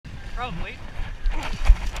Probably.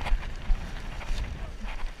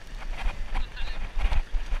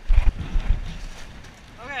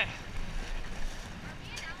 Okay.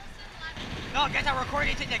 No, get that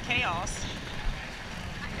recording to the chaos.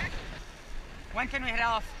 When can we head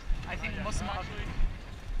off? I think most of them. Actually,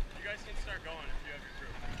 you guys can start going if you have your crew.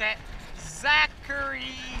 Okay.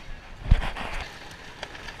 Zachary.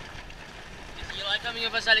 You like coming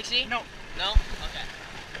with us, Alexi? No. No? Okay.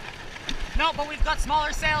 No, but we've got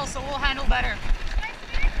smaller sails, so we'll handle better.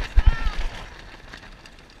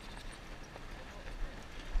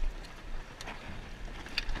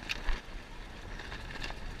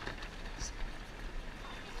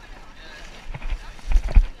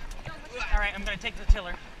 Alright, I'm gonna take the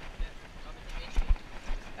tiller.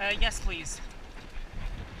 Yes, please.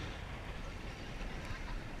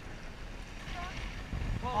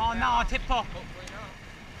 Oh non, type pas.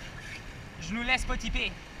 Je nous laisse pas typer.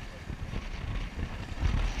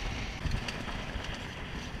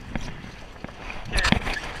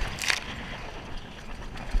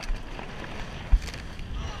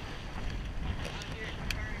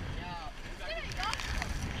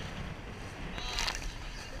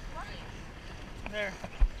 There.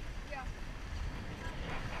 Yeah.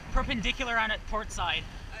 Perpendicular on it, port side.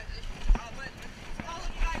 All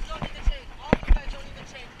of you guys don't need to change. All of you guys don't need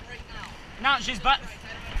to change right now. Non, juste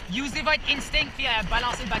usez votre instinct puis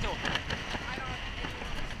balancez le bateau.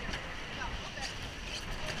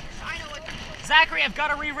 Zachary, I've got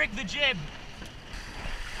to re-rig the jib.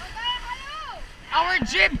 Our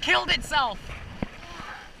jib killed itself.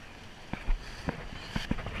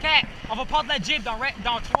 Okay, on va prendre la jib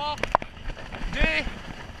dans 3, 2,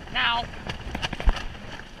 now.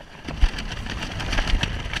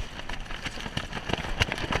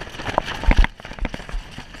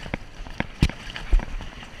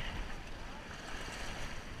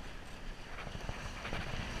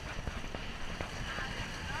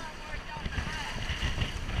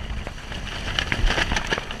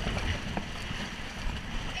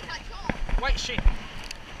 White shit.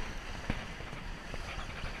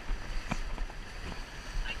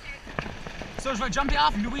 So je vais jumper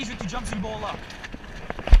off, Louis, je vais tout jump sur le bord là.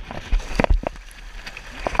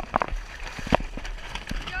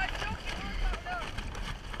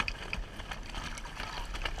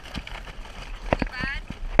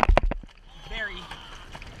 Very.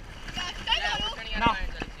 No.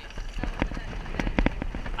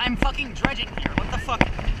 I'm fucking dredging here, what the fuck?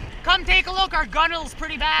 Come take a look, our gunnel's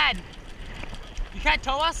pretty bad. You can't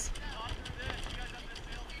tow us?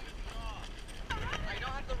 I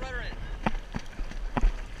don't have the rudder in.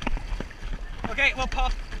 Okay, we'll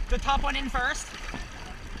pop the top one in first.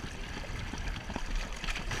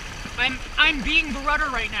 I'm being the rudder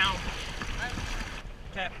right now.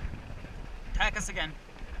 Okay. Tack us again.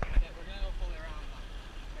 Okay, we're gonna go fully around now.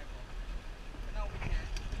 Careful. No, we can't.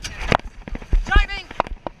 Diving!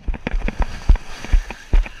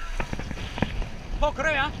 Pas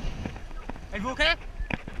creux, hein? Êtes-vous OK?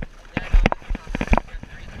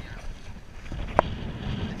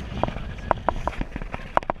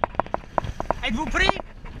 Êtes-vous pris?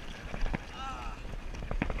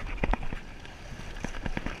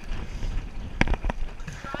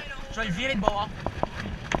 Je vais le virer de bord.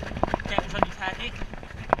 Ok, je vais lui taguer.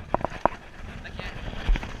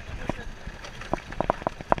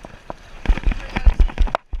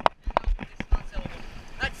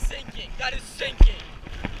 That's sinking. That is sinking.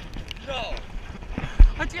 No.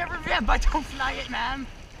 As-tu ever vu un bateau fly it, man?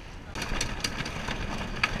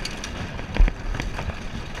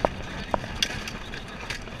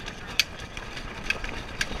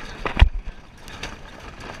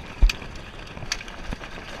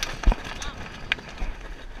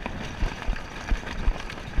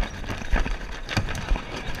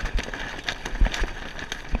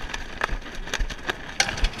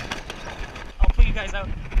 I'll pull you guys out.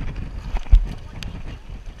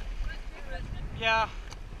 Yeah,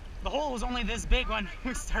 the hole was only this big when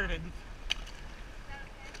we started.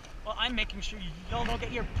 Well, I'm making sure y'all don't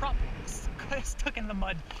get your prop stuck in the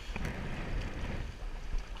mud.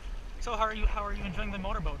 So how are you enjoying the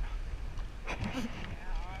motorboat?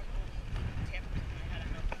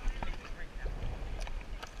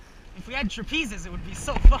 If we had trapezes, it would be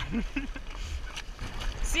so fun.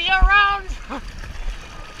 See you around!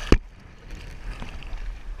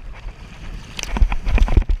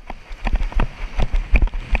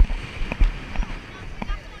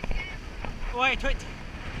 Wait. What did you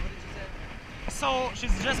say? So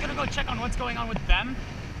she's just gonna go check on what's going on with them.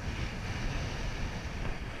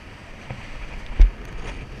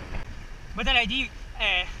 But then idea,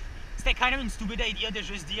 c'était kind of une stupid idea de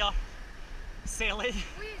juste dire sail it.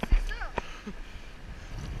 Oui, c'est ça.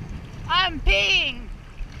 I'm peeing!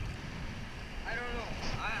 I don't know.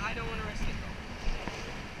 I don't want to risk it though.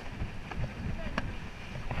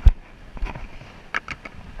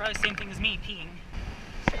 Probably the same thing as me, peeing.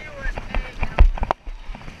 She was peeing.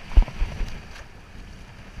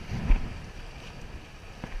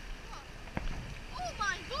 Oh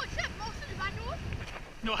my god, check most of the manual.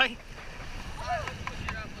 No, I